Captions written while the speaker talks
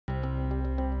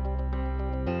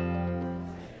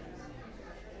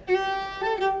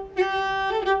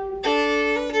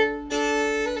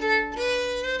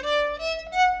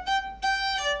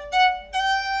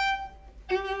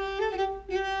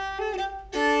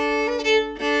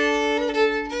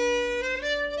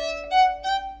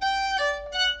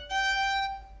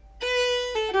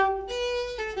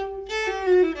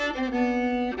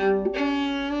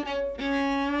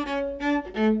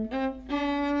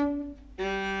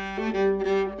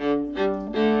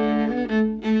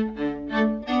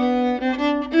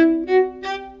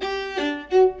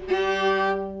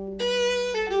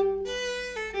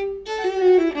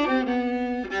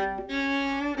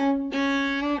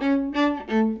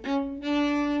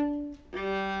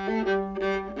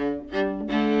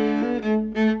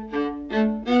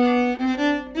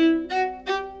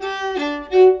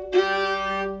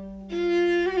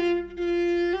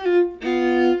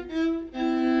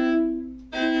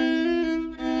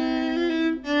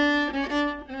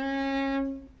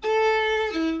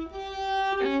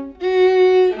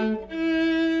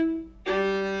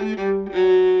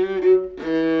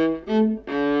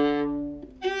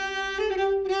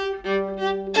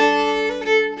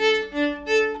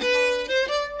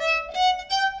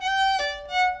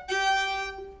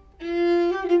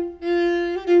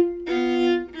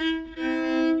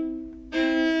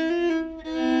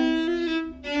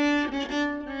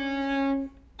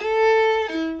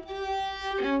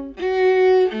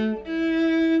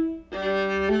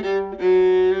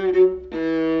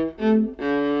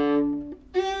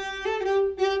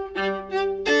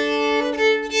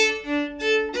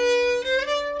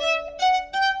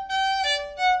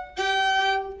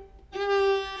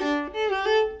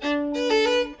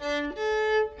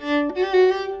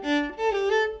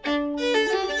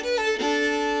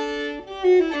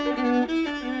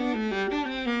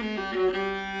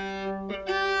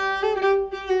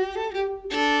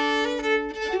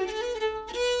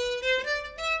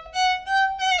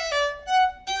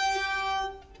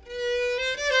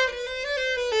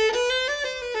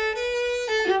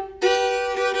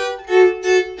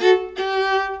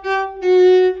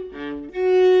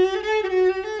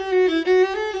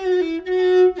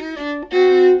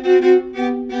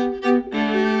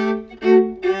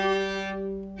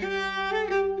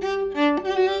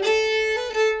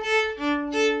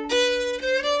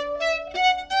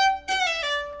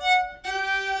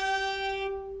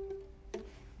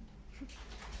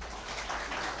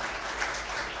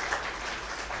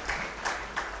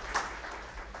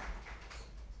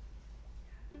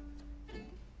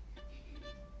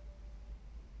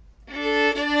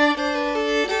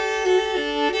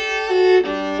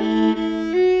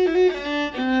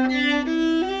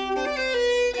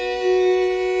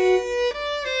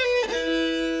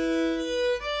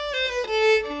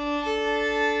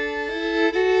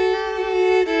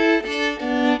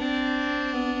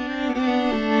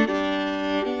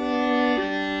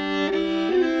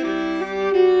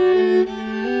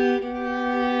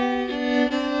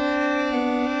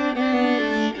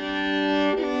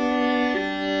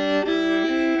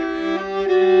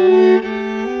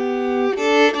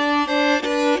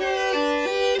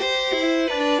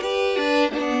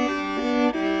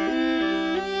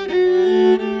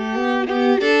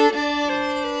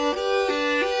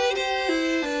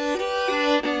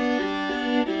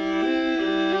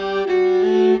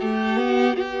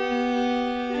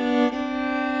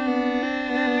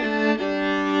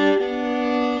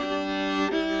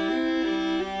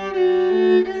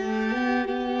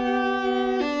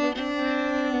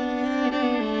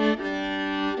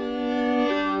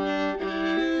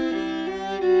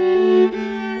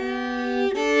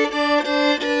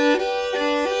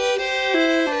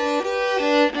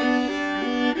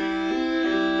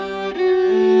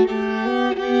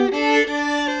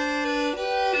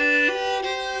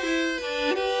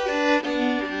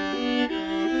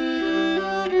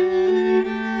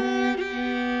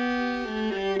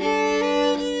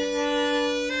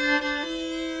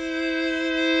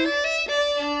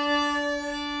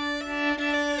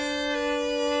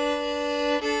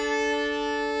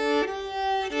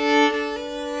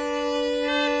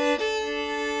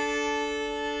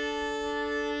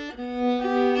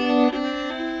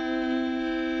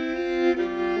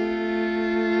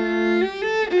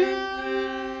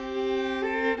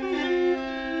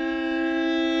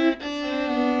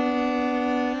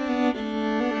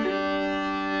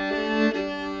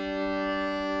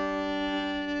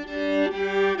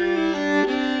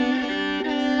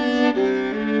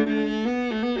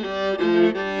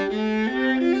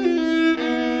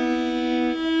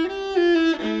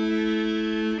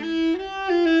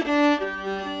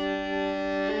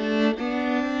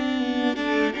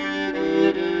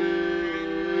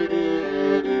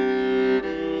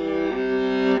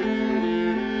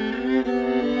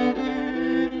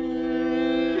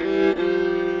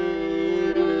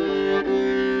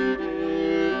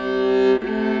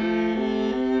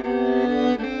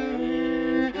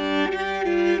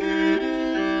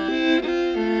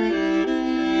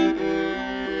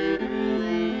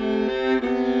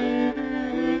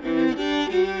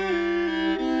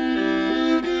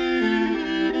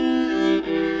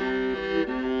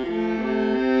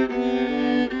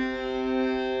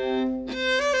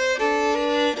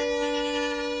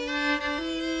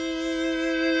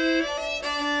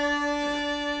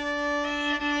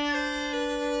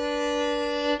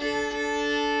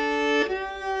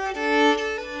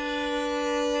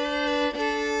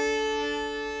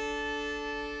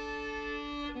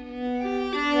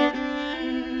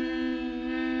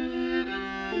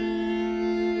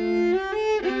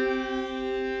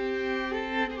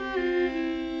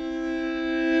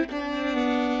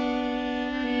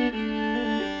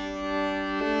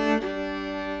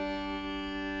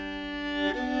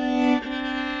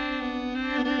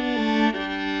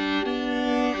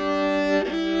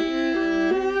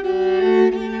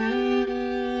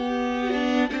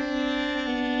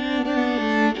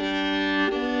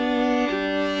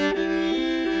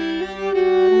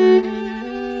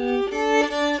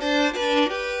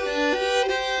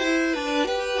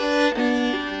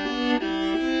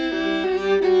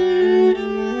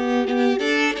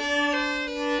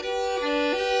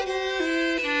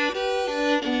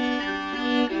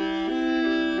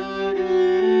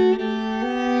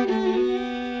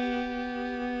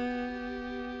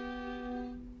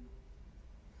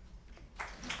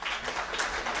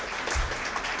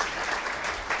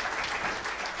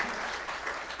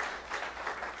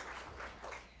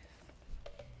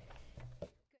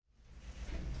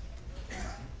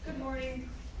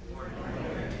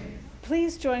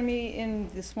Please join me in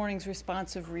this morning's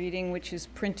responsive reading, which is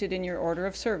printed in your order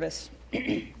of service.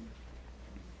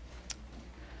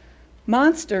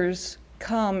 Monsters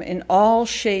come in all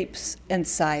shapes and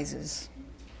sizes.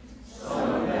 Some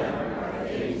of them are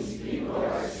things people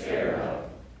are scared of.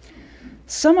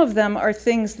 Some of them are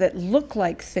things that look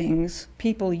like things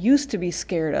people used to be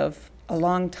scared of a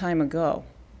long time ago.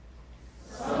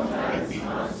 Sometimes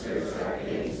monsters are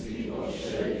things people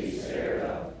should be scared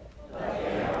of, but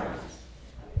they aren't.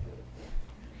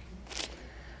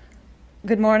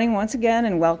 Good morning once again,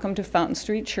 and welcome to Fountain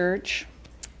Street Church.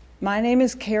 My name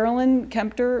is Carolyn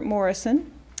Kempter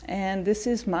Morrison, and this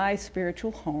is my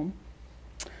spiritual home.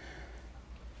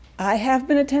 I have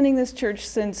been attending this church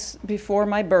since before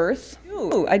my birth.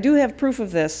 Ooh, I do have proof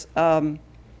of this. I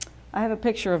have a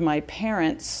picture of my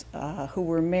parents who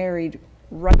were married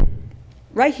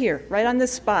right here, right on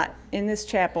this spot in this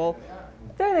chapel.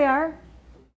 There they are.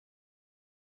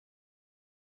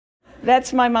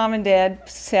 That's my mom and dad,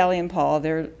 Sally and Paul.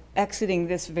 They're exiting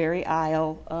this very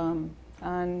aisle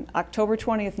on October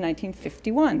 20th,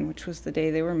 1951, which was the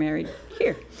day they were married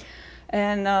here.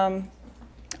 And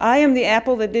I am the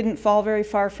apple that didn't fall very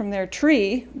far from their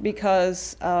tree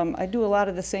because I do a lot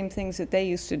of the same things that they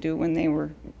used to do when they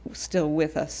were still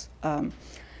with us.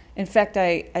 In fact,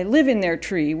 I live in their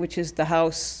tree, which is the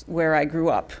house where I grew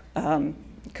up.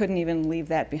 Couldn't even leave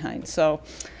that behind. So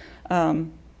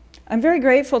I'm very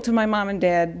grateful to my mom and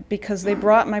dad because they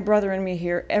brought my brother and me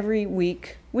here every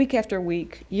week, week after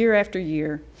week, year after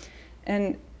year.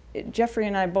 And Jeffrey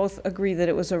and I both agree that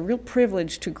it was a real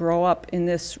privilege to grow up in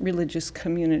this religious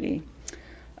community.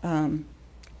 I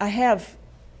have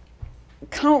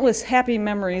countless happy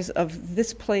memories of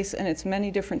this place and its many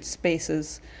different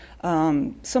spaces.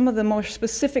 Some of the more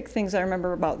specific things I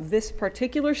remember about this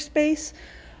particular space,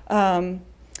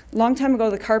 long time ago,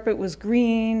 the carpet was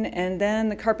green, and then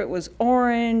the carpet was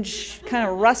orange, kind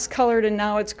of rust-colored, and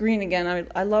now it's green again.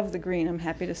 I love the green. I'm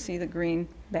happy to see the green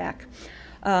back.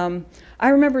 I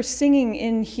remember singing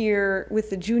in here with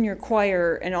the junior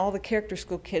choir, and all the character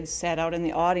school kids sat out in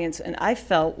the audience, and I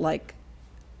felt like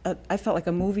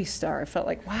a movie star. I felt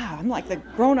like, wow, I'm like the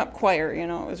grown-up choir. You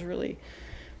know, it was really,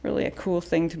 really a cool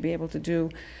thing to be able to do.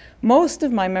 Most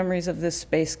of my memories of this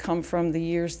space come from the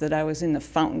years that I was in the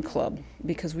Fountain Club,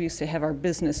 because we used to have our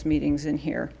business meetings in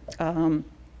here. And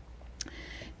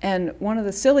one of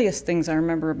the silliest things I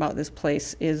remember about this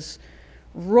place is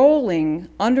rolling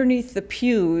underneath the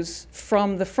pews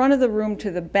from the front of the room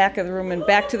to the back of the room and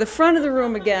back to the front of the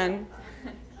room again.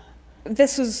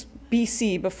 This was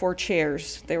BC, before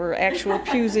chairs. There were actual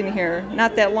pews in here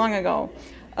not that long ago.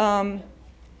 And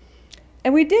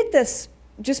we did this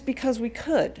just because we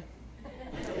could.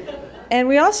 And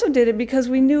we also did it because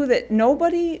we knew that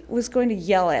nobody was going to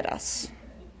yell at us.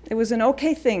 It was an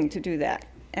okay thing to do that.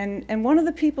 And one of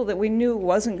the people that we knew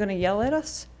wasn't going to yell at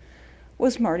us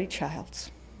was Marty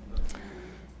Childs.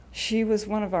 She was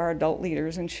one of our adult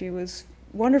leaders, and she was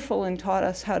wonderful and taught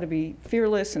us how to be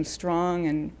fearless and strong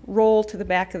and roll to the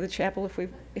back of the chapel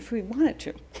if we wanted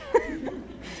to.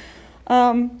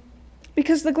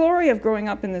 Because the glory of growing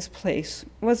up in this place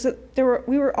was that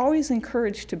we were always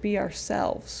encouraged to be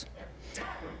ourselves.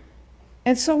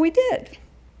 And so we did.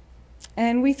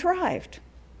 And we thrived.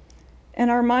 And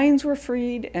our minds were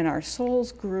freed and our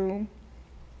souls grew.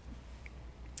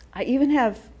 I even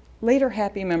have later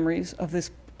happy memories of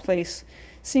this place,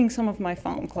 seeing some of my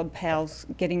Fountain Club pals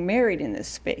getting married in this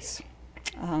space.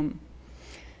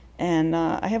 And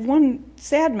I have one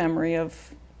sad memory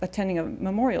of attending a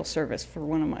memorial service for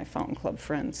one of my Fountain Club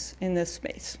friends in this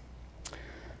space.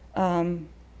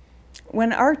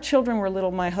 When our children were little,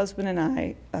 my husband and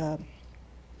I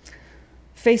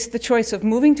faced the choice of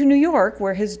moving to New York,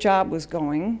 where his job was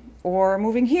going, or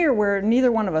moving here, where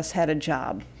neither one of us had a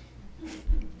job.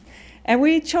 And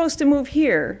we chose to move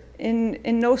here, in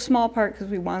no small part because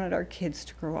we wanted our kids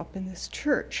to grow up in this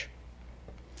church.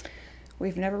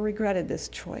 We've never regretted this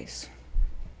choice.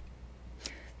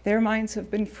 Their minds have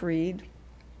been freed,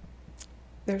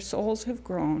 their souls have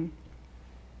grown,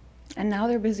 and now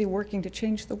they're busy working to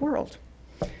change the world.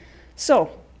 So,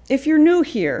 if you're new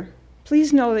here,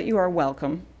 please know that you are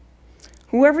welcome.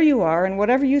 Whoever you are, and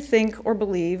whatever you think or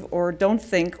believe, or don't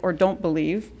think or don't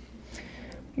believe,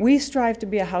 we strive to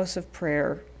be a house of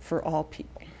prayer for all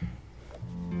people.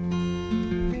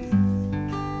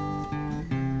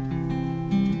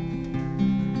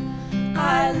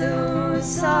 I lose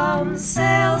some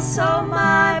sales so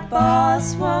my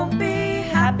boss won't be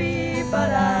happy, but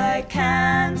I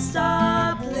can't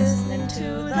stop listening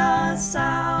to the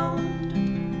sound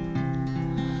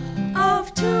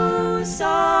of two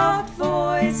soft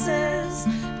voices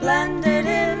blended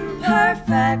in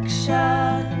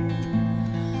perfection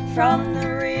from the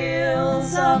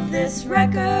reels of this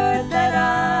record that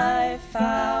I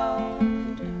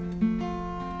found.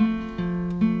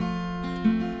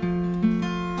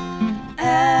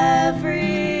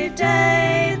 Every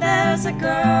day there's a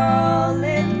girl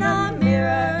in the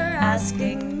mirror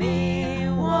asking me,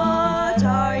 what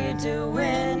are you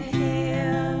doing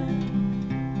here?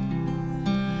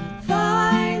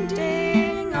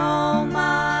 Finding all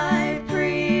my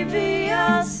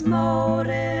previous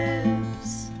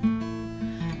motives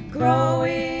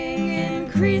growing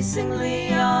increasingly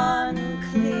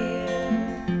unclear.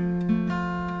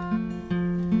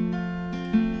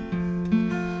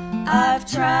 I've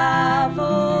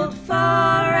traveled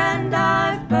far and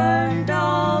I've burned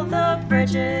all the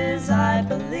bridges I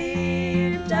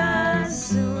believed as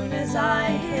soon as I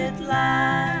hit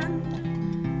land.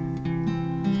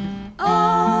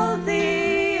 All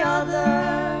the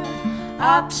other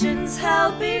options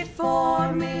held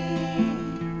before me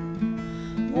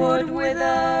would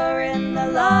wither in the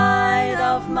light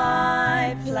of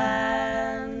my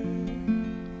plan.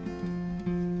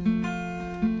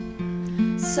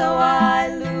 So I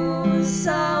lose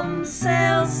some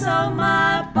sales so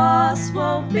my boss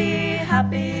won't be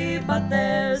happy, but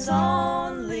there's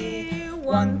only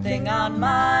one thing on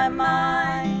my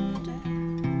mind.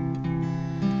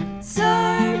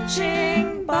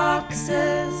 Searching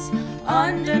boxes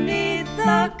underneath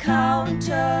the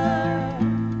counter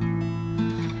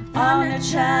on a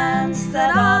chance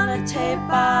that on a tape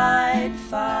I'd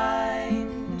find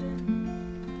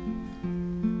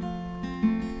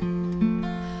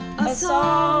a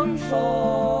song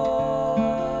for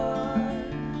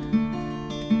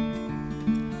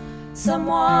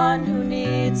someone who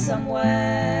needs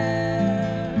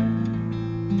somewhere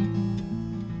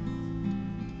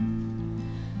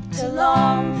to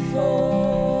long for.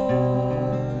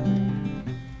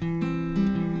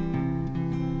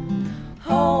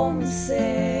 Homesick,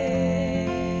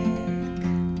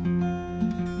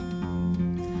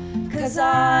 'cause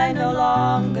I no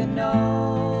longer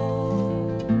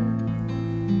know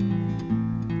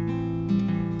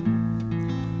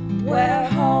where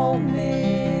home is.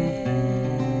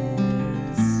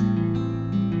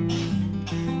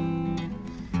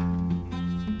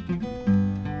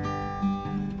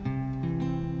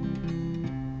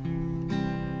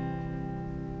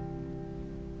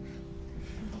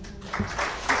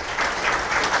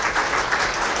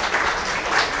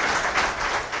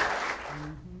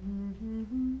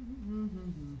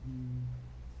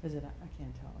 Is it? I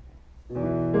can't tell. Okay.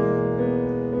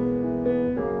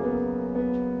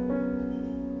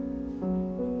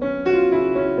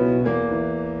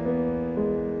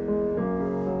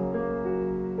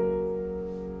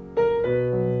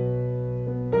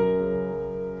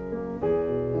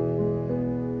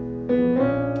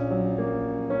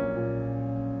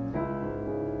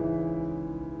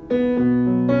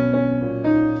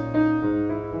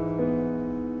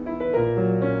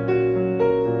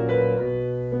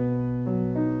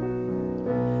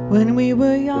 When we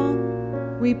were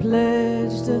young, we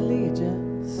pledged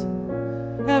allegiance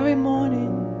every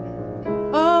morning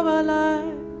of our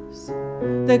lives.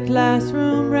 The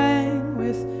classroom rang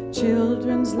with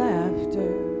children's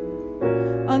laughter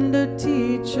under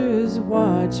teachers'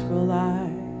 watchful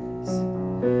eyes.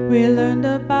 We learned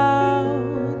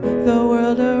about the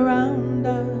world around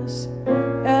us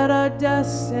at our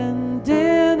desks and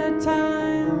dinner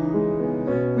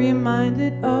time,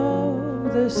 reminded of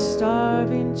the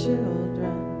starving children.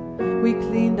 We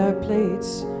cleaned our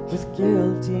plates with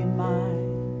guilty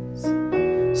minds.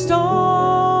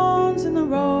 Stones in the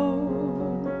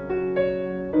road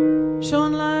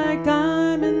shone like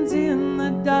diamonds in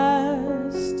the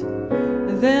dust.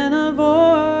 Then a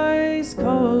voice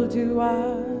called to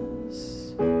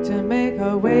us to make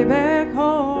our way back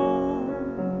home.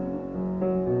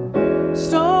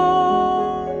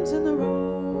 Stones in the road.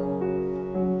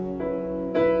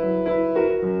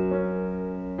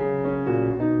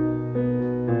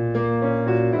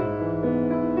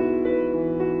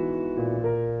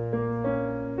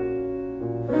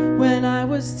 When I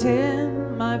was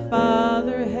 10, my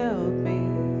father held me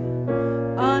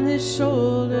on his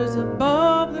shoulders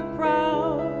above the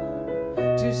crowd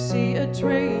to see a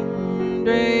train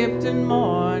draped in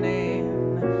mourning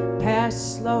pass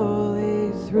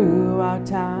slowly through our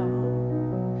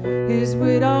town. His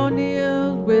widow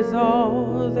kneeled with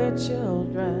all their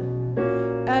children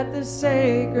at the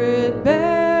sacred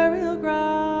burial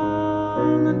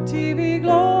ground. The TV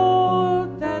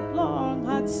glowed that long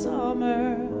hot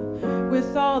summer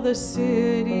with all the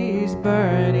cities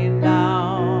burning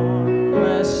down.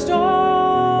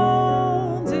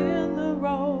 Stones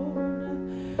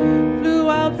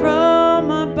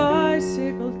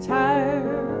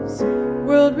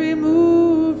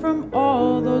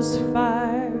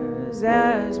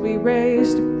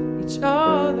raised each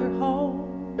other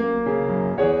home.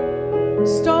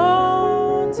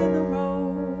 Stones in the road.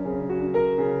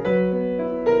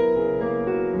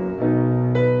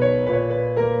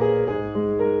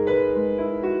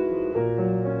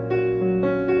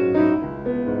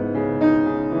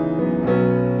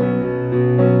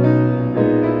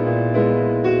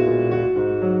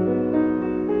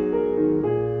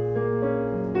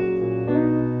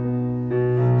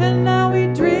 And now we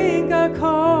drink our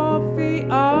coffee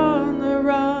on the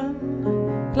run,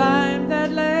 climb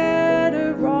that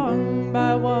ladder one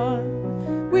by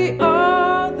one. We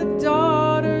are the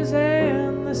daughters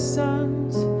and the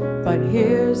sons, but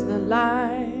here's the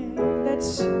line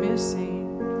that's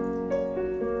missing.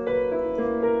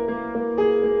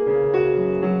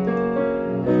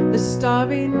 The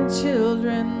starving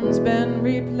children's been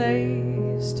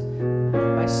replaced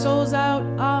by souls out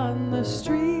on the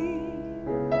street.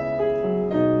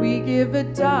 We give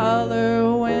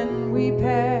 $1 when we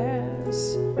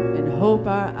pass and hope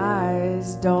our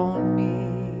eyes don't meet.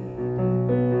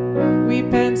 We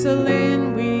pencil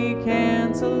in, we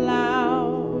cancel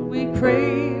out, we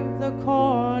crave the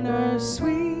corner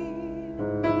sweet.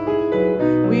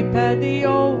 We pad the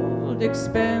old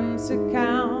expense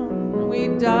account, we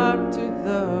doctor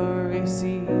the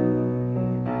receipt.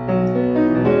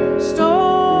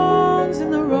 Stones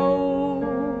in the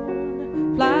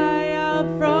road fly out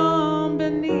from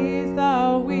beneath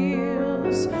our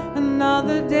wheels.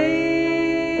 Another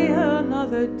day,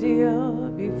 another deal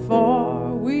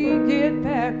before we get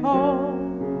back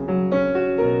home.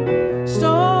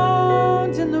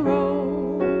 Stones in the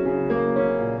road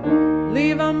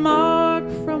leave a mark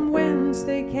from whence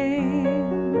they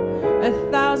came,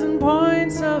 1,000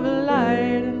 points of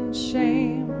light and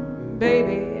shame.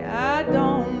 Baby, I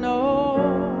don't know.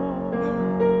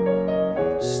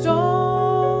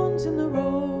 Stones in the road.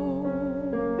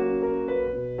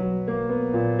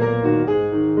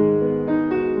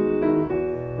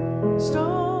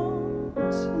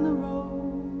 Stones in the road.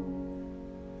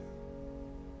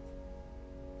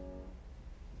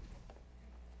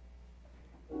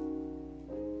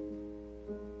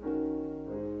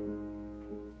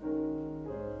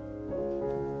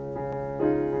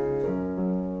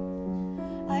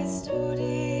 I stood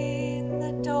in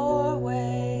the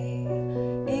doorway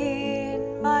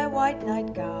in my white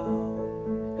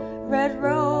nightgown, red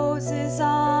roses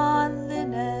on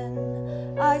linen.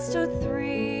 I stood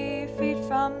 3 feet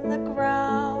from the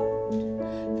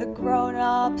ground. The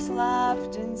grown-ups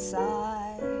laughed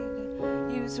inside,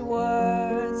 used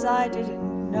words I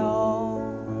didn't know,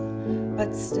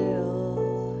 but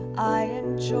still I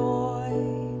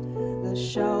enjoyed the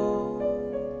show.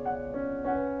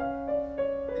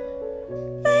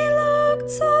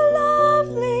 So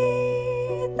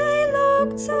lovely, they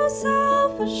looked so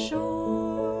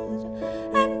self-assured,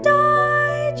 and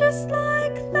I, just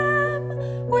like them,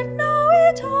 would know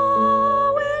it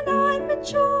all when I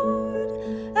matured,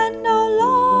 and no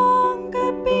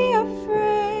longer be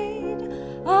afraid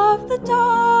of the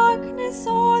darkness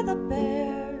or the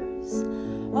bears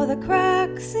or the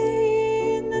cracks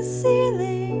in the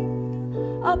ceiling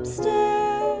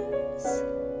upstairs.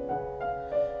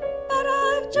 But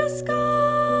I've just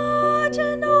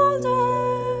gotten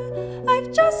older,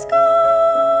 I've just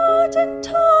gotten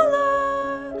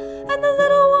taller, and the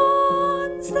little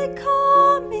ones, they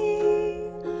call me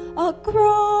a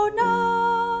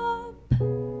grown-up.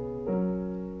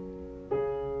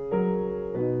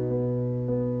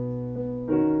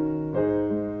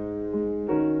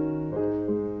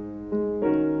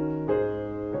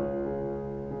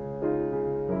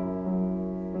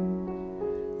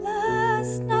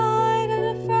 Last night at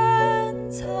a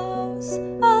friend's house,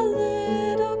 a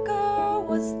little girl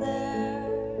was there.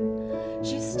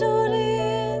 She stood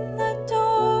in the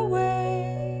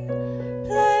doorway,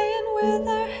 playing with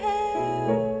her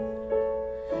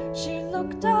hair. She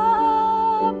looked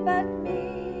up at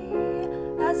me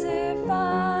as if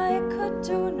I could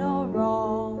do no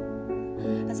wrong,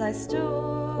 as I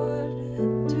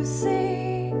stood to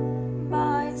sing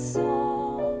my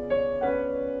song.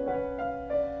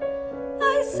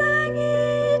 I sang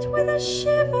it with a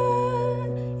shiver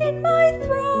in my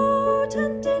throat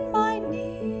and in my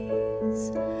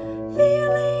knees,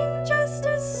 feeling just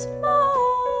as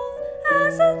small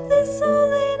as a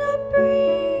thistle in a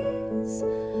breeze.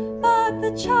 But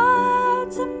the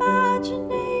child's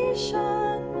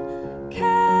imagination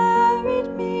carried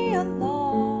me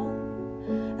along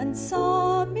and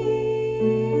saw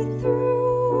me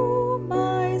through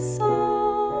my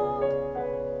song.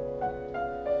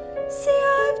 See,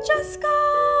 I've just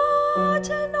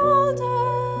gotten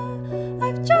older,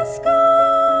 I've just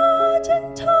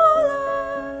gotten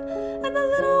taller,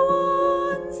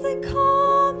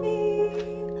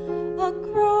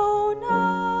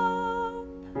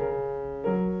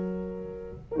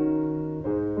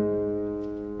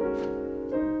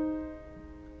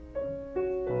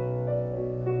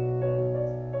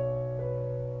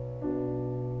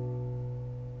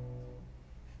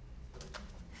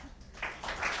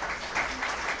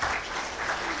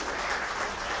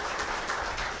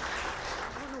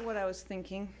 was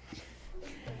thinking,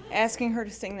 asking her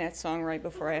to sing that song right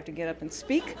before I have to get up and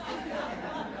speak.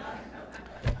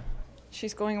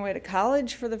 She's going away to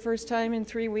college for the first time in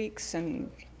 3 weeks,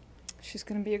 and she's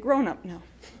going to be a grown-up now.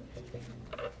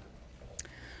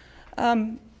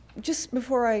 Just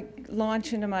before I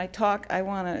launch into my talk, I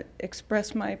want to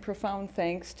express my profound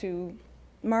thanks to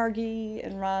Margie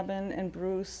and Robin and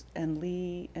Bruce and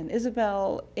Lee and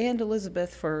Isabel and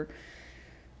Elizabeth for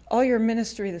all your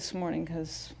ministry this morning,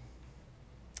 because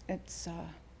it's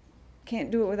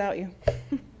can't do it without you.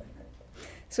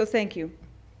 So thank you.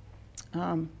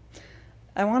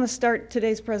 I want to start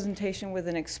today's presentation with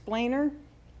an explainer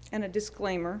and a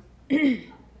disclaimer.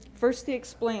 First, the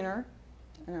explainer,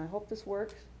 and I hope this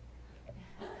works.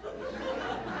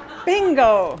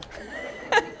 Bingo!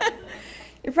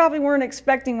 You probably weren't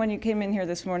expecting when you came in here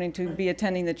this morning to be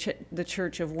attending the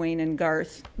Church of Wayne and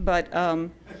Garth, but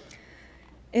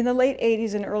in the late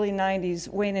 80s and early 90s,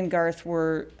 Wayne and Garth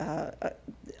were,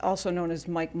 also known as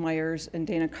Mike Myers and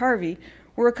Dana Carvey,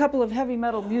 were a couple of heavy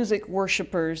metal music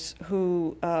worshipers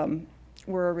who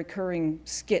were a recurring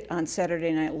skit on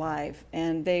Saturday Night Live.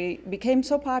 And they became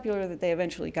so popular that they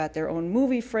eventually got their own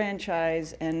movie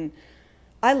franchise, and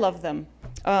I love them.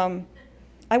 I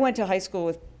went to high school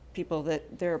with people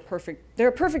that they're a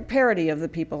perfect parody of the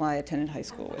people I attended high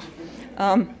school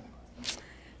with.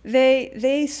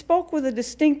 They spoke with a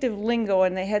distinctive lingo,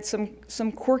 and they had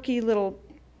some quirky little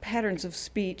patterns of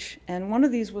speech, and one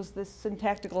of these was this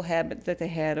syntactical habit that they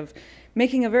had of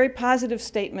making a very positive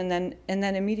statement and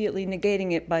then immediately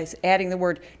negating it by adding the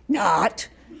word "not"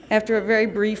 after a very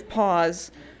brief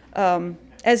pause,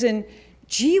 as in,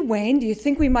 "Gee, Wayne, do you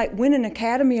think we might win an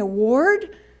Academy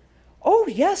Award?" "Oh,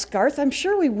 yes, Garth, I'm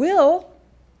sure we will."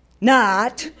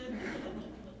 "Not."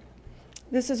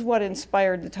 This is what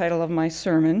inspired the title of my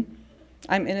sermon,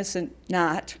 "I'm Innocent,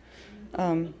 Not."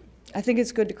 I think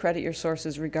it's good to credit your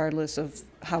sources regardless of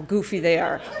how goofy they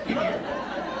are.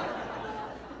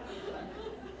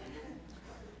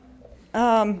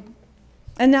 And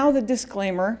now the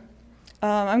disclaimer.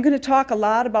 I'm going to talk a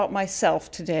lot about myself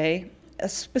today,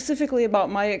 specifically about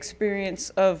my experience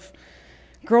of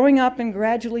growing up and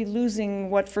gradually losing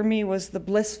what for me was the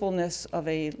blissfulness of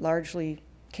a largely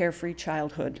carefree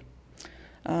childhood.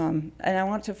 And I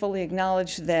want to fully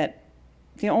acknowledge that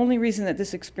the only reason that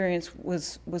this experience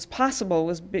was possible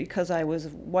was because I was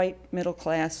white,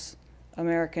 middle-class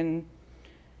American,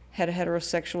 had a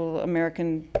heterosexual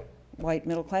American white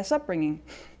middle-class upbringing.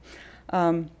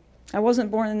 I wasn't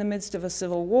born in the midst of a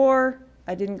civil war.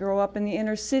 I didn't grow up in the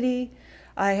inner city.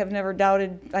 I never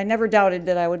doubted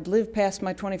that I would live past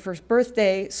my 21st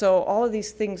birthday. So all of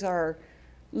these things are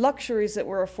luxuries that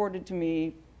were afforded to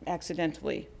me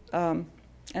accidentally. And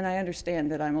I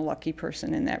understand that I'm a lucky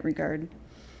person in that regard.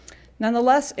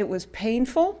 Nonetheless, it was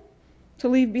painful to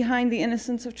leave behind the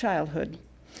innocence of childhood.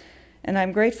 And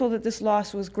I'm grateful that this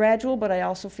loss was gradual, but I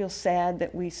also feel sad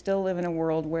that we still live in a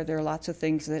world where there are lots of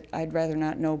things that I'd rather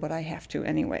not know, but I have to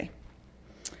anyway.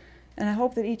 And I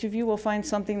hope that each of you will find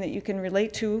something that you can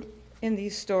relate to in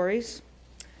these stories.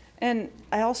 And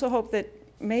I also hope that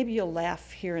maybe you'll laugh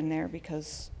here and there,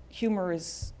 because humor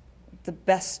is the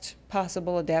best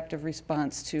possible adaptive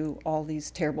response to all these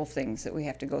terrible things that we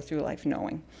have to go through life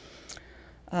knowing.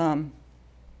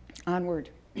 Onward.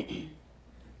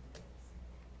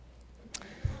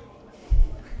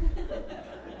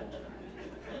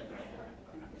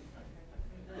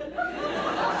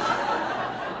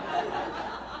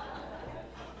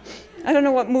 I don't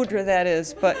know what mudra that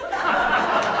is, but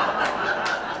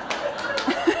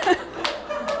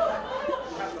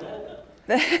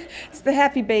it's the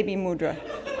happy baby mudra.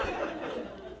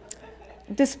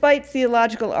 Despite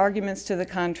theological arguments to the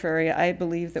contrary, I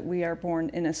believe that we are born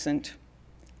innocent.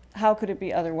 How could it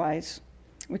be otherwise?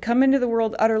 We come into the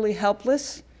world utterly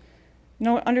helpless,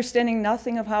 understanding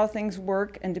nothing of how things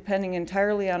work, and depending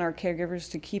entirely on our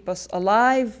caregivers to keep us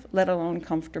alive, let alone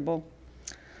comfortable.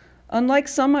 Unlike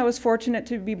some, I was fortunate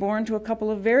to be born to a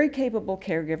couple of very capable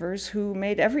caregivers who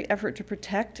made every effort to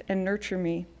protect and nurture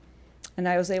me, and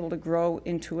I was able to grow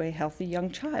into a healthy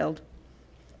young child.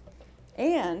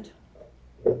 And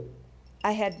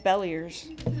I had Belliers.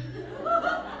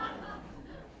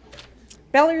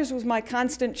 Belliers was my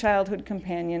constant childhood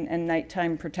companion and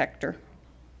nighttime protector.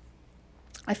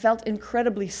 I felt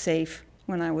incredibly safe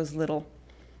when I was little.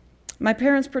 My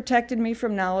parents protected me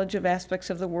from knowledge of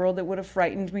aspects of the world that would have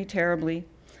frightened me terribly.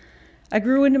 I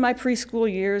grew into my preschool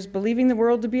years believing the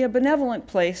world to be a benevolent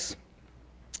place.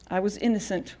 I was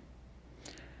innocent.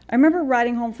 I remember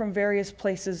riding home from various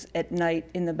places at night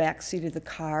in the back seat of the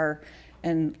car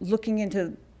and looking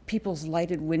into people's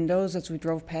lighted windows as we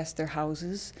drove past their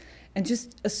houses And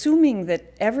just assuming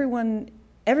that every one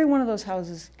of those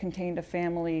houses contained a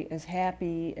family as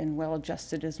happy and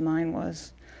well-adjusted as mine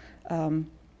was.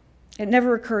 It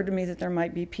never occurred to me that there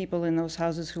might be people in those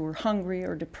houses who were hungry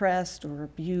or depressed or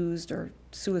abused or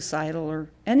suicidal or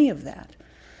any of that.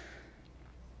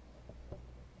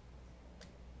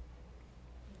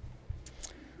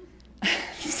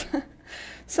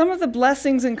 Some of the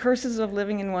blessings and curses of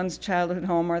living in one's childhood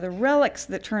home are the relics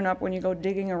that turn up when you go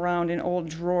digging around in old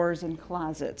drawers and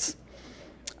closets.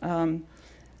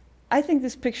 I think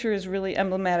this picture is really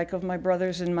emblematic of my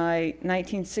brother's and my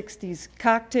 1960s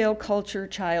cocktail culture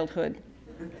childhood.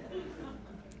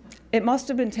 It must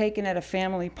have been taken at a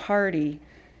family party.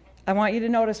 I want you to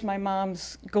notice my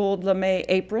mom's gold lame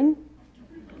apron.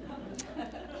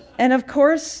 And of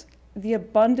course, the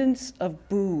abundance of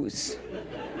booze.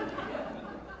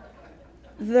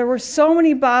 There were so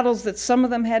many bottles that some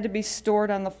of them had to be stored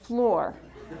on the floor.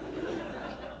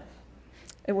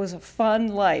 It was a fun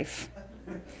life.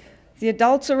 The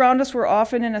adults around us were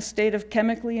often in a state of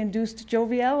chemically induced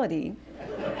joviality.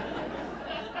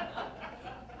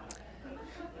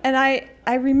 And I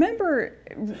remember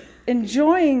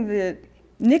enjoying the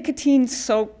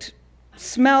nicotine-soaked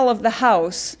smell of the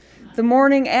house the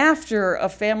morning after a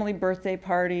family birthday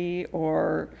party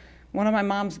or one of my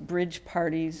mom's bridge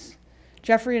parties.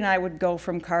 Jeffrey and I would go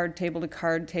from card table to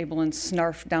card table and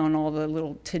snarf down all the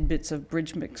little tidbits of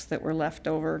bridge mix that were left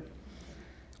over.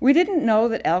 We didn't know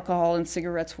that alcohol and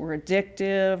cigarettes were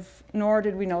addictive, nor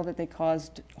did we know that they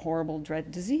caused horrible,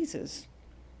 dread diseases.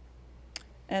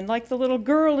 And like the little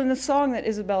girl in the song that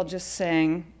Isabel just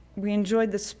sang, we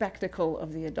enjoyed the spectacle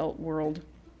of the adult world.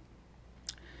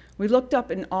 We looked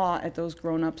up in awe at those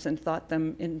grown-ups and thought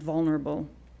them invulnerable.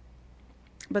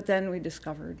 But then we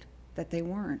discovered that they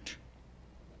weren't.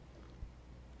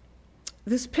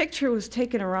 This picture was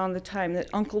taken around the time that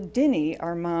Uncle Dinny,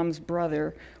 our mom's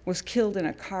brother, was killed in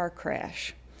a car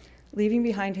crash, leaving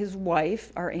behind his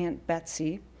wife, our Aunt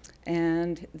Betsy,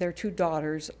 and their two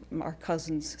daughters, our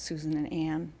cousins, Susan and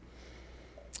Ann.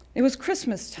 It was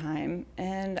Christmas time,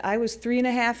 and I was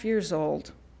 3.5 years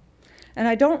old. And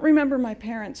I don't remember my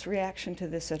parents' reaction to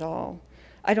this at all.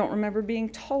 I don't remember being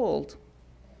told.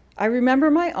 I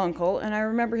remember my uncle, and I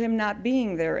remember him not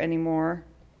being there anymore.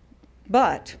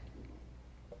 But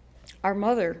our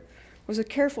mother was a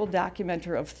careful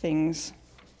documenter of things.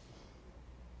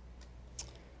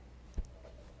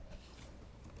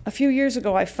 A few years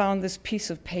ago, I found this piece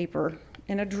of paper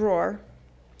in a drawer.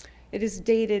 It is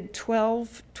dated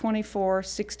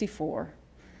 12/24/64,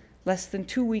 less than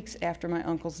 2 weeks after my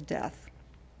uncle's death.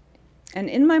 And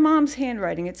in my mom's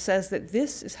handwriting, it says that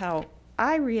this is how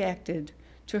I reacted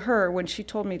to her when she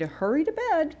told me to hurry to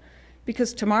bed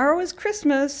because tomorrow is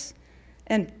Christmas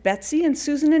and Betsy and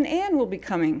Susan and Ann will be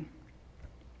coming.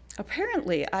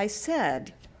 Apparently, I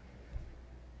said,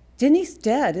 "Dinny's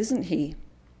dead, isn't he?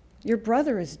 Your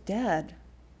brother is dead.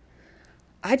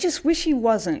 I just wish he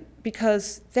wasn't,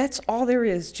 because that's all there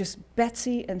is, just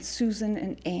Betsy and Susan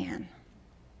and Ann."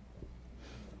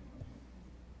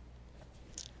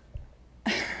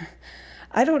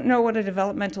 I don't know what a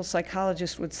developmental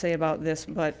psychologist would say about this,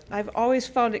 but I've always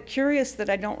found it curious that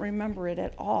I don't remember it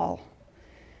at all.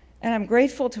 And I'm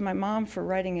grateful to my mom for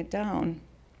writing it down.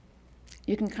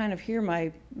 You can kind of hear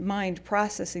my mind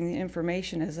processing the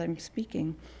information as I'm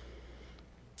speaking.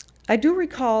 I do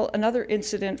recall another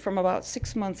incident from about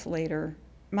 6 months later.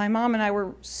 My mom and I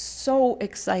were so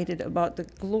excited about the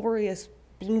glorious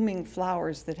blooming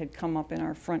flowers that had come up in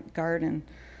our front garden.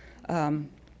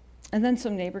 And then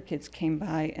some neighbor kids came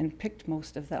by and picked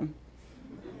most of them.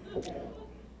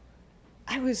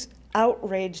 I was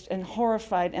outraged and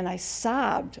horrified, and I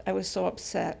sobbed. I was so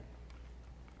upset.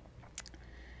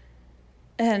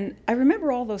 And I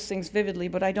remember all those things vividly,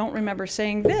 but I don't remember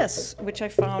saying this, which I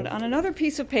found on another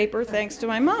piece of paper, thanks to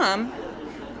my mom.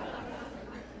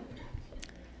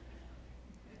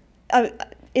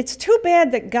 It's too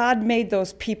bad that God made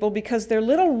those people because they're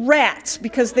little rats,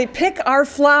 because they pick our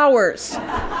flowers.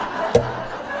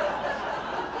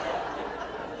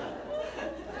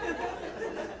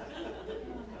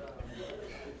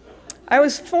 I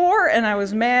was 4 and I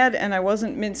was mad and I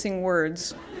wasn't mincing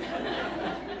words.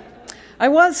 I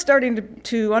was starting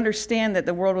to understand that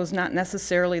the world was not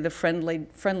necessarily the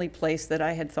friendly place that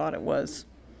I had thought it was.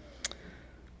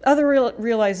 Other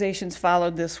realizations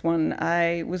followed this one.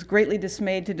 I was greatly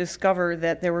dismayed to discover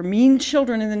that there were mean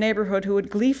children in the neighborhood who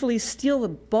would gleefully steal the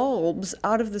bulbs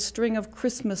out of the string of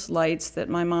Christmas lights that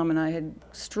my mom and I had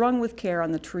strung with care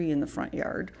on the tree in the front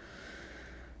yard.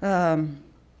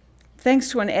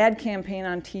 Thanks to an ad campaign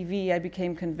on TV, I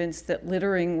became convinced that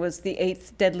littering was the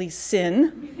 8th deadly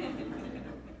sin.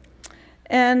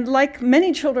 And like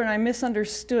many children, I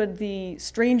misunderstood the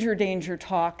stranger danger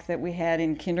talk that we had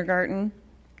in kindergarten.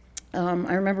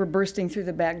 I remember bursting through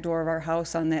the back door of our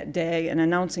house on that day and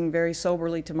announcing very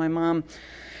soberly to my mom,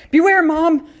 "Beware,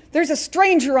 Mom, there's a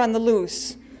stranger on the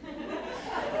loose."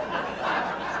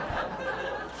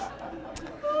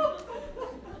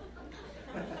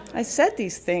 I said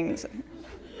these things.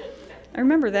 I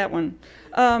remember that one.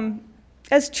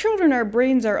 As children, our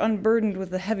brains are unburdened with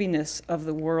the heaviness of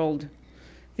the world.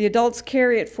 The adults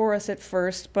carry it for us at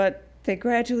first, but they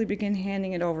gradually begin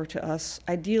handing it over to us,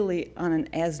 ideally on an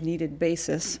as-needed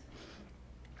basis.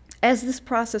 As this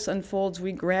process unfolds,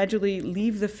 we gradually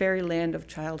leave the fairyland of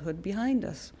childhood behind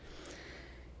us.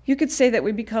 You could say that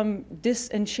we become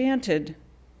disenchanted,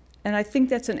 and I think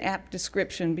that's an apt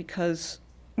description because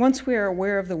once we are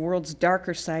aware of the world's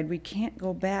darker side, we can't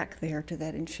go back there to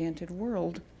that enchanted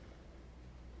world.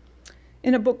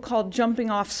 In a book called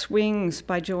Jumping Off Swings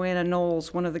by Joanna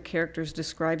Knowles, one of the characters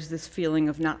describes this feeling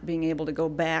of not being able to go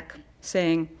back,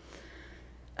 saying,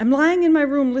 "I'm lying in my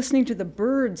room listening to the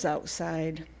birds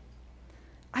outside.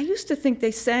 I used to think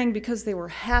they sang because they were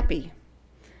happy,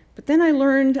 but then I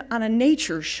learned on a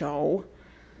nature show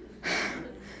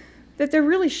that they're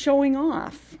really showing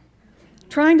off,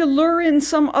 trying to lure in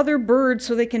some other bird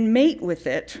so they can mate with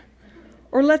it,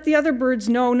 or let the other birds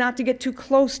know not to get too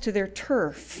close to their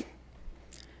turf.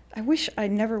 I wish I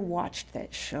never watched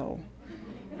that show,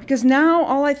 because now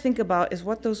all I think about is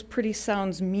what those pretty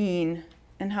sounds mean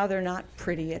and how they're not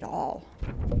pretty at all."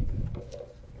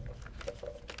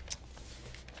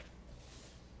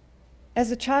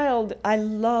 As a child, I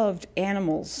loved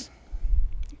animals,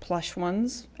 plush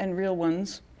ones and real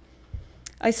ones.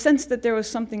 I sensed that there was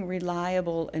something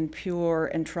reliable and pure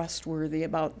and trustworthy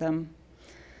about them,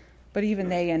 but even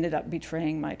they ended up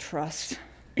betraying my trust.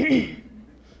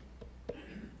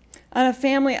 On a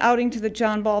family outing to the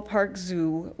John Ball Park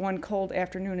Zoo one cold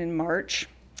afternoon in March,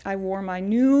 I wore my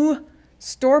new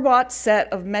store-bought set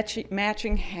of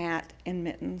matching hat and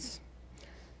mittens.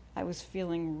 I was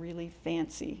feeling really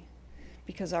fancy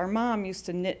because our mom used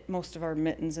to knit most of our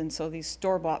mittens, and so these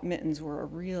store-bought mittens were a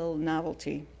real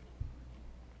novelty.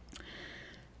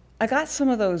 I got some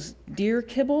of those deer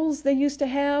kibbles they used to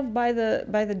have by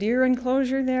the deer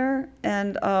enclosure there,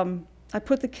 and I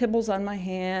put the kibbles on my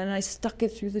hand and I stuck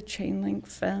it through the chain link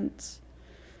fence.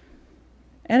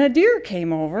 And a deer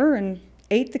came over and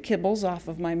ate the kibbles off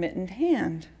of my mittened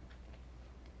hand.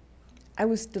 I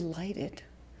was delighted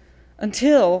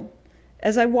until,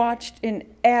 as I watched in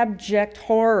abject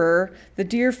horror, the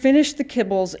deer finished the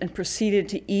kibbles and proceeded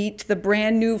to eat the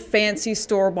brand new fancy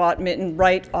store-bought mitten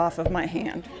right off of my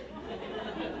hand.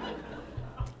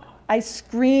 I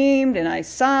screamed and I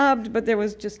sobbed, but there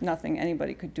was just nothing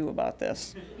anybody could do about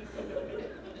this.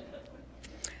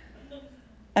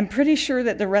 I'm pretty sure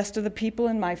that the rest of the people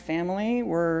in my family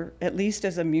were at least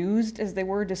as amused as they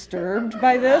were disturbed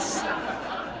by this.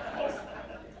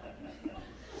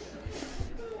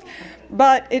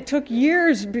 But it took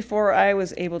years before I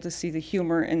was able to see the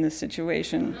humor in this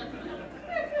situation.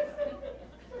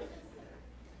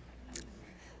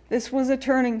 This was a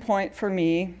turning point for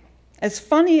me. As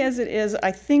funny as it is,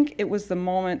 I think it was the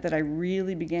moment that I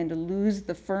really began to lose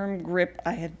the firm grip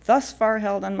I had thus far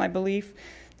held on my belief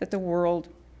that the world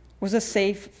was a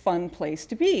safe, fun place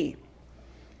to be.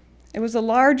 It was a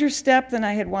larger step than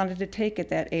I had wanted to take at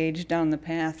that age down the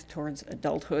path towards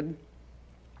adulthood.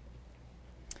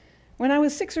 When I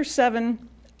was 6 or 7,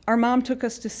 our mom took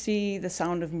us to see The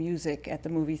Sound of Music at the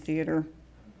movie theater.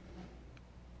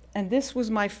 And this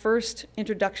was my first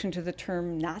introduction to the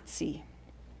term Nazi.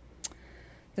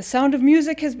 The Sound of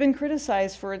Music has been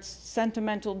criticized for its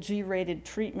sentimental G-rated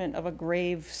treatment of a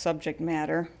grave subject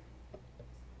matter.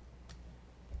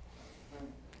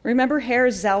 Remember Herr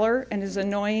Zeller and his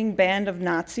annoying band of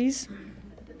Nazis?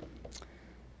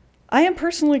 I am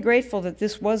personally grateful that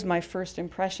this was my first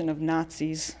impression of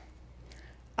Nazis.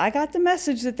 I got the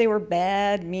message that they were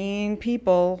bad, mean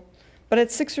people, but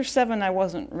at 6 or 7, I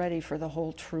wasn't ready for the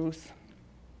whole truth.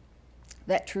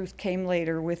 That truth came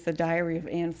later with the Diary of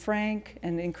Anne Frank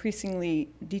and increasingly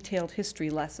detailed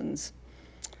history lessons.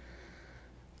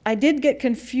 I did get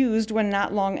confused when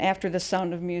not long after The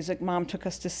Sound of Music, Mom took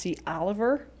us to see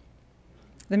Oliver,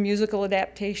 the musical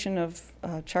adaptation of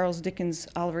Charles Dickens'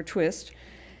 Oliver Twist,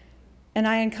 and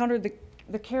I encountered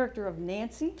the character of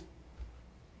Nancy,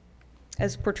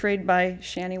 as portrayed by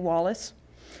Shani Wallis.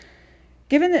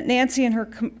 Given that Nancy and her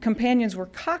companions were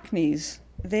Cockneys,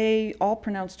 they all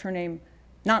pronounced her name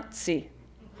Nancy.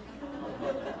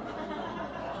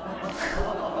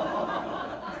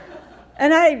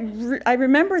 And I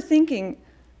remember thinking,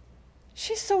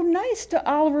 she's so nice to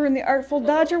Oliver and the Artful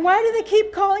Dodger. Why do they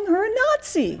keep calling her a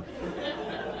Nazi?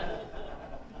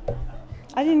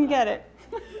 I didn't get it.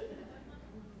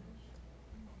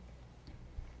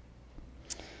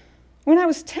 When I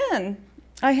was 10,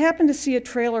 I happened to see a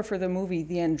trailer for the movie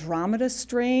The Andromeda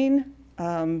Strain,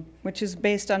 which is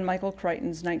based on Michael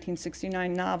Crichton's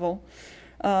 1969 novel.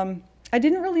 I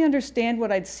didn't really understand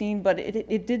what I'd seen, but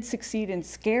it did succeed in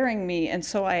scaring me, and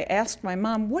so I asked my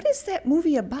mom, what is that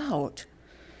movie about?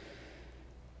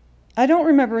 I don't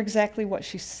remember exactly what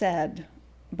she said,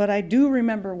 but I do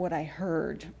remember what I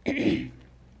heard, and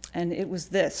it was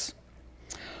this.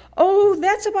 Oh,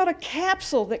 that's about a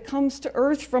capsule that comes to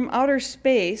Earth from outer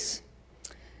space,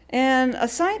 and a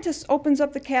scientist opens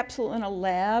up the capsule in a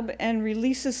lab and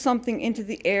releases something into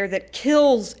the air that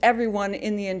kills everyone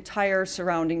in the entire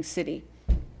surrounding city.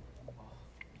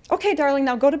 Okay, darling,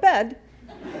 now go to bed.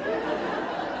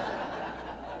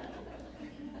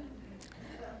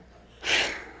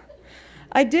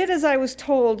 I did as I was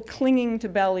told, clinging to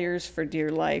Bell ears for dear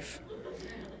life.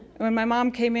 When my mom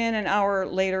came in an hour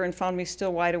later and found me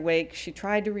still wide awake, she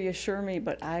tried to reassure me,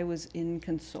 but I was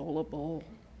inconsolable.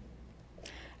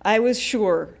 I was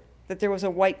sure that there was a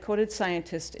white-coated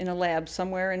scientist in a lab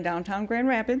somewhere in downtown Grand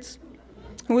Rapids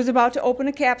who was about to open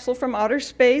a capsule from outer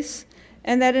space,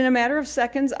 and that in a matter of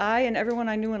seconds, I and everyone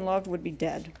I knew and loved would be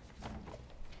dead.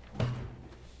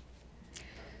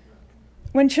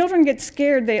 When children get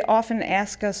scared, they often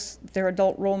ask us, their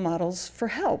adult role models, for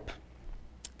help.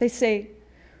 They say,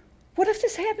 what if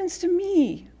this happens to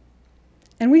me?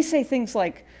 And we say things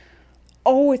like,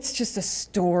 oh, it's just a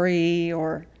story,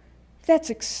 or that's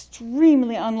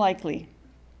extremely unlikely.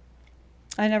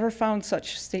 I never found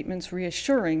such statements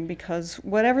reassuring because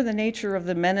whatever the nature of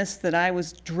the menace that I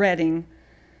was dreading,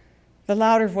 the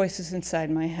louder voices inside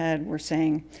my head were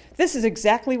saying, this is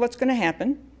exactly what's going to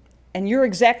happen, and you're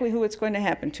exactly who it's going to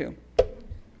happen to.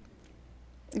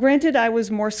 Granted, I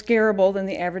was more scarable than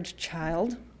the average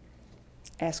child.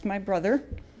 Ask my brother.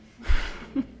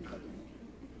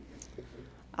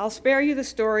 I'll spare you the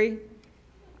story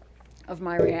of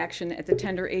my reaction at the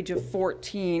tender age of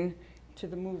 14 to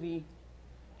the movie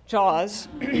Jaws.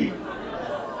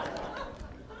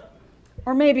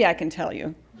 Or maybe I can tell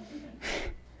you.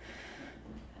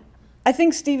 I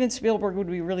think Steven Spielberg would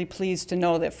be really pleased to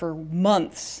know that for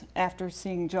months after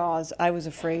seeing Jaws, I was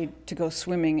afraid to go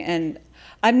swimming. And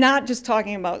I'm not just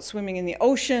talking about swimming in the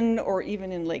ocean or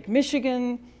even in Lake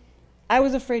Michigan. I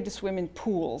was afraid to swim in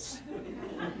pools.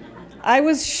 I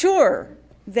was sure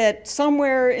that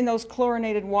somewhere in those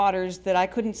chlorinated waters that I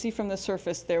couldn't see from the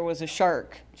surface, there was a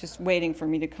shark just waiting for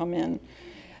me to come in.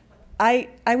 I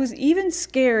was even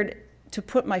scared to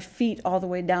put my feet all the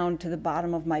way down to the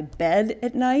bottom of my bed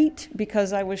at night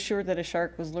because I was sure that a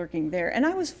shark was lurking there. And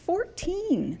I was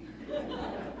 14.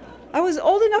 I was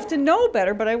old enough to know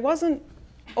better, but I wasn't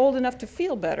old enough to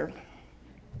feel better.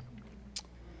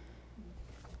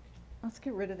 Let's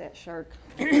get rid of that shark.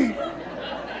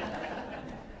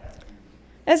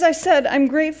 As I said, I'm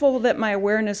grateful that my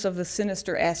awareness of the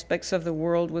sinister aspects of the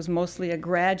world was mostly a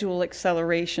gradual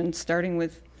acceleration, starting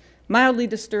with mildly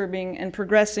disturbing and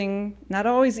progressing, not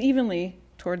always evenly,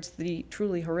 towards the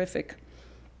truly horrific.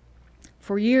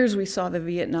 For years, we saw the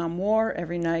Vietnam War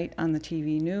every night on the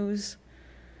TV news.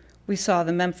 We saw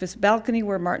the Memphis balcony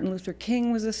where Martin Luther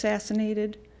King was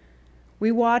assassinated.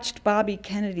 We watched Bobby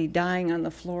Kennedy dying on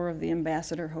the floor of the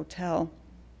Ambassador Hotel.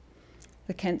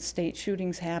 The Kent State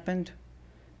shootings happened.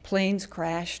 Planes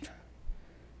crashed.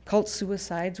 Cult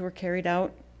suicides were carried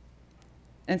out.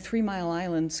 And 3 Mile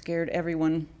Island scared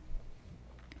everyone.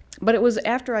 But it was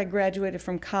after I graduated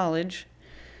from college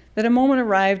that a moment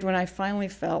arrived when I finally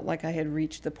felt like I had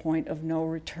reached the point of no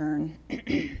return.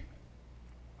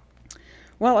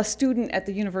 While a student at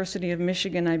the University of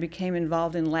Michigan, I became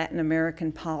involved in Latin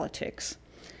American politics.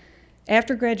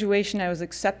 After graduation, I was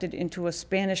accepted into a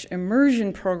Spanish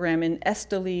immersion program in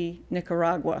Esteli,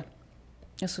 Nicaragua.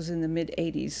 This was in the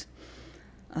mid-'80s.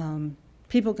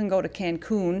 People can go to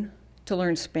Cancun to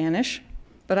learn Spanish,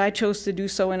 but I chose to do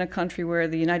so in a country where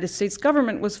the United States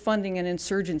government was funding an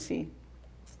insurgency.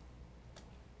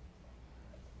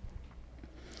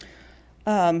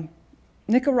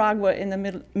 Nicaragua in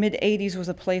the mid-'80s was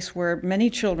a place where many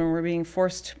children were being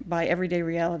forced by everyday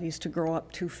realities to grow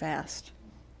up too fast.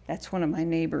 That's one of my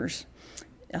neighbors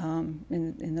in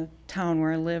the town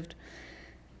where I lived.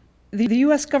 The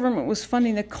US government was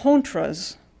funding the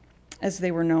Contras, as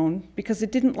they were known, because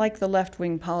it didn't like the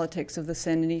left-wing politics of the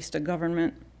Sandinista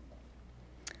government.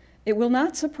 It will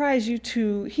not surprise you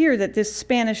to hear that this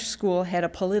Spanish school had a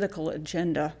political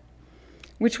agenda.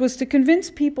 which was to convince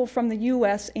people from the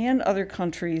US and other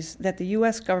countries that the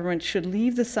US government should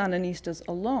leave the Sandinistas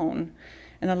alone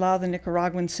and allow the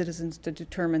Nicaraguan citizens to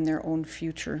determine their own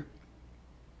future.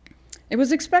 It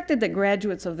was expected that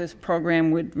graduates of this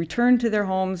program would return to their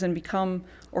homes and become,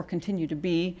 or continue to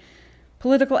be,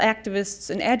 political activists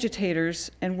and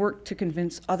agitators and work to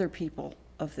convince other people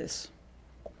of this.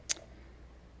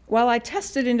 While I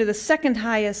tested into the second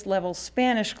highest level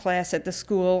Spanish class at the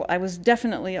school, I was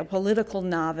definitely a political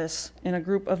novice in a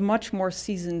group of much more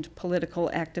seasoned political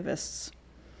activists.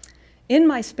 In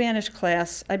my Spanish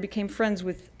class, I became friends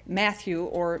with Matthew,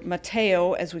 or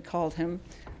Mateo as we called him,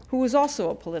 who was also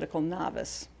a political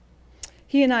novice.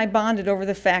 He and I bonded over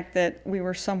the fact that we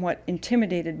were somewhat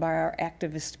intimidated by our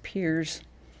activist peers.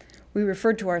 We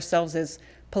referred to ourselves as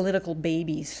political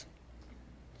babies.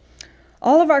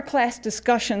 All of our class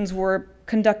discussions were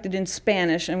conducted in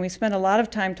Spanish, and we spent a lot of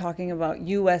time talking about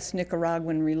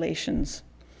US-Nicaraguan relations.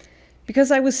 Because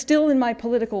I was still in my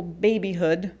political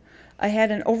babyhood, I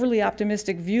had an overly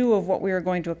optimistic view of what we were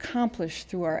going to accomplish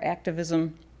through our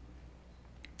activism.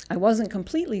 I wasn't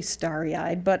completely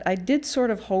starry-eyed, but I did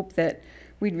sort of hope that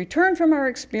we'd return from our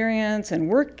experience and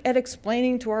work at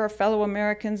explaining to our fellow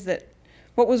Americans that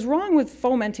what was wrong with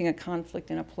fomenting a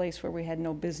conflict in a place where we had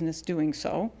no business doing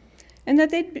so, and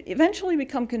that they'd eventually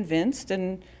become convinced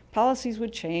and policies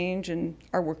would change and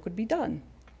our work would be done.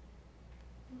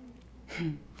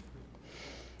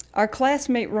 Our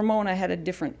classmate Ramona had a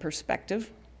different perspective.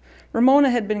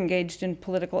 Ramona had been engaged in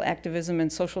political activism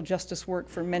and social justice work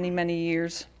for many, many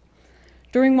years.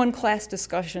 During one class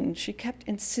discussion, she kept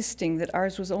insisting that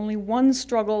ours was only one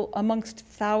struggle amongst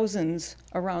thousands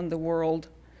around the world,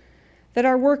 that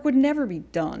our work would never be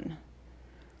done.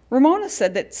 Ramona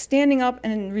said that standing up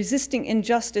and resisting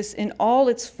injustice in all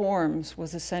its forms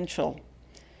was essential.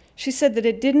 She said that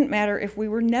it didn't matter if we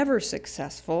were never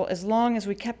successful as long as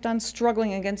we kept on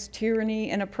struggling against tyranny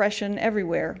and oppression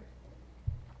everywhere.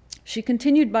 She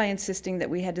continued by insisting that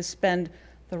we had to spend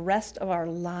the rest of our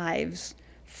lives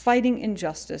fighting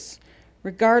injustice,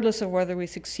 regardless of whether we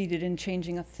succeeded in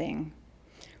changing a thing.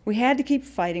 We had to keep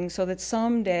fighting so that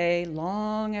someday,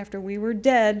 long after we were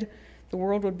dead, the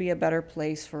world would be a better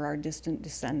place for our distant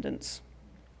descendants.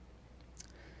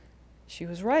 She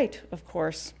was right, of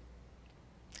course.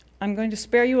 I'm going to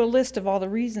spare you a list of all the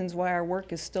reasons why our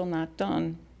work is still not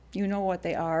done. You know what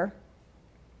they are.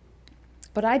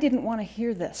 But I didn't want to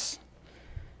hear this.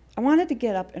 I wanted to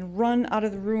get up and run out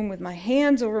of the room with my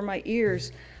hands over my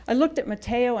ears. I looked at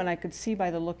Mateo, and I could see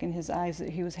by the look in his eyes that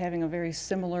he was having a very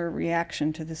similar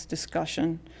reaction to this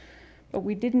discussion. But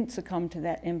we didn't succumb to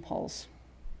that impulse.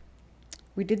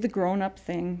 We did the grown-up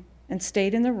thing and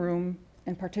stayed in the room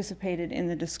and participated in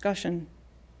the discussion.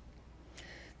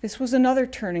 This was another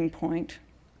turning point.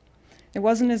 It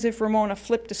wasn't as if Ramona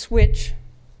flipped a switch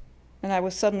and I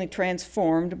was suddenly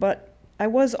transformed, but I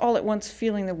was all at once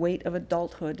feeling the weight of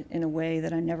adulthood in a way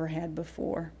that I never had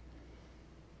before.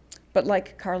 But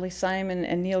like Carly Simon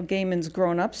and Neil Gaiman's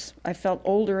Grown-Ups, I felt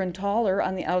older and taller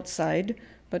on the outside,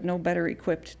 but no better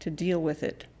equipped to deal with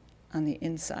it on the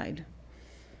inside.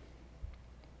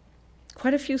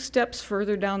 Quite a few steps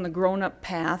further down the grown-up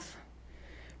path,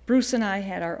 Bruce and I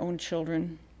had our own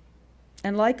children.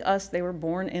 And like us, they were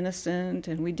born innocent,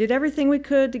 and we did everything we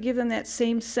could to give them that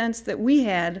same sense that we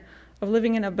had of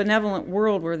living in a benevolent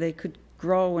world where they could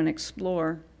grow and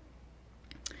explore.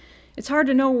 It's hard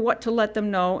to know what to let them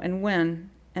know and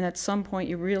when, and at some point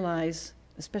you realize,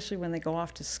 especially when they go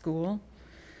off to school,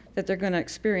 that they're going to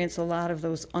experience a lot of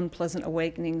those unpleasant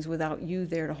awakenings without you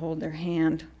there to hold their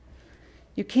hand.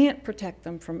 You can't protect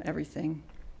them from everything,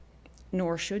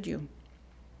 nor should you.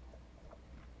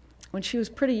 When she was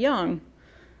pretty young,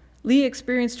 Lee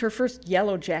experienced her first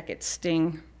yellow jacket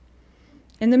sting.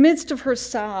 In the midst of her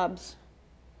sobs,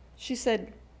 she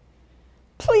said,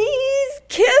 "Please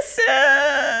kiss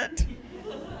it."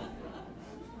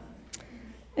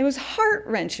 It was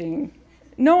heart-wrenching,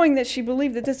 knowing that she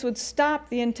believed that this would stop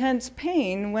the intense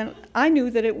pain when I knew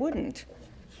that it wouldn't.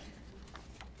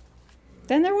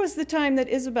 Then there was the time that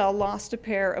Isabel lost a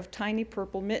pair of tiny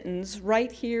purple mittens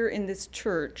right here in this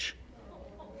church,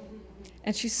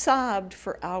 and she sobbed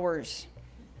for hours.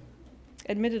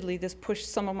 Admittedly, this pushed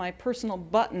some of my personal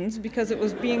buttons because it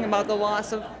was being about the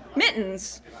loss of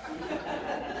mittens.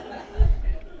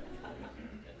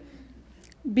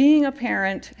 Being a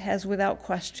parent has without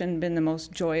question been the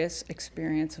most joyous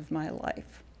experience of my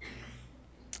life.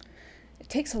 It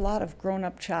takes a lot of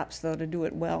grown-up chops, though, to do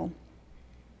it well.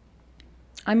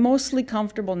 I'm mostly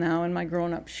comfortable now in my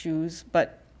grown-up shoes,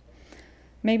 but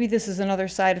Maybe this is another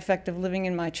side effect of living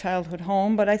in my childhood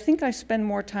home, but I think I spend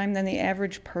more time than the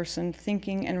average person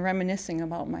thinking and reminiscing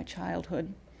about my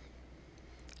childhood.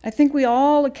 I think we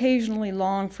all occasionally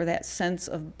long for that sense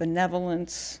of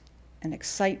benevolence and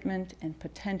excitement and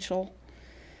potential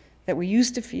that we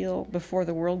used to feel before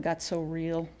the world got so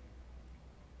real.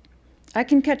 I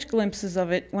can catch glimpses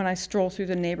of it when I stroll through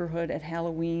the neighborhood at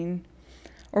Halloween,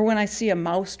 or when I see a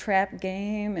mousetrap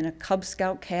game and a Cub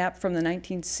Scout cap from the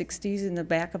 1960s in the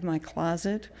back of my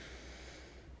closet.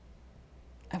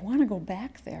 I want to go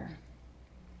back there.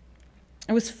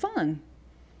 It was fun.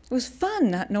 It was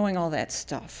fun not knowing all that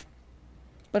stuff.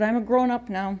 But I'm a grown-up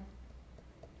now.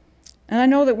 And I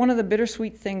know that one of the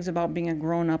bittersweet things about being a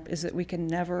grown-up is that we can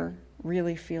never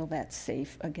really feel that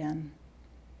safe again.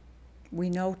 We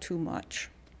know too much.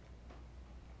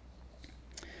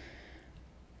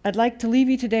 I'd like to leave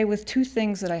you today with two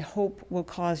things that I hope will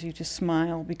cause you to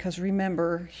smile, because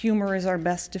remember, humor is our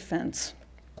best defense.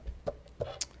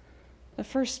 The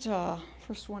first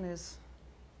one is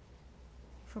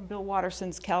from Bill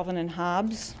Watterson's Calvin and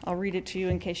Hobbes. I'll read it to you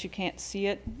in case you can't see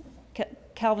it.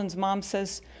 Calvin's mom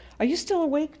says, "Are you still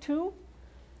awake too?"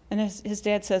 And his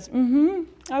dad says,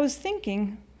 I was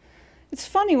thinking. It's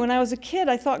funny, when I was a kid,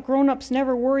 I thought grown-ups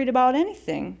never worried about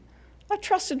anything. I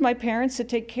trusted my parents to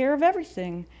take care of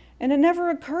everything, and it never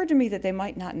occurred to me that they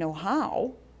might not know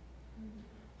how.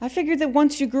 I figured that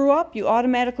once you grew up, you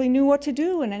automatically knew what to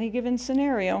do in any given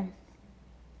scenario.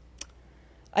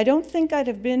 I don't think I'd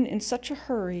have been in such a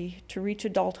hurry to reach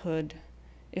adulthood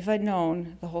if I'd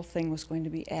known the whole thing was going to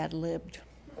be ad-libbed.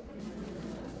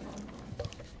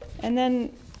 And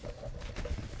then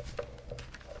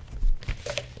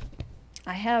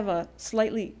I have a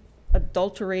slightly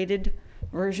adulterated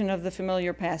version of the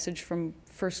familiar passage from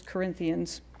 1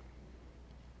 Corinthians.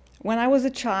 When I was a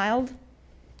child,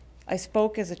 I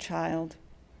spoke as a child.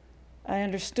 I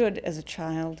understood as a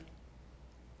child.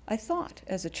 I thought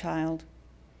as a child.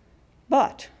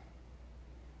 But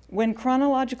when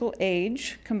chronological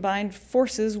age combined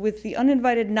forces with the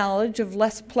uninvited knowledge of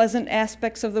less pleasant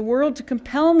aspects of the world to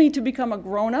compel me to become a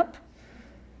grown-up,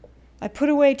 I put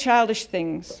away childish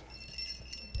things.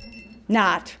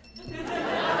 Not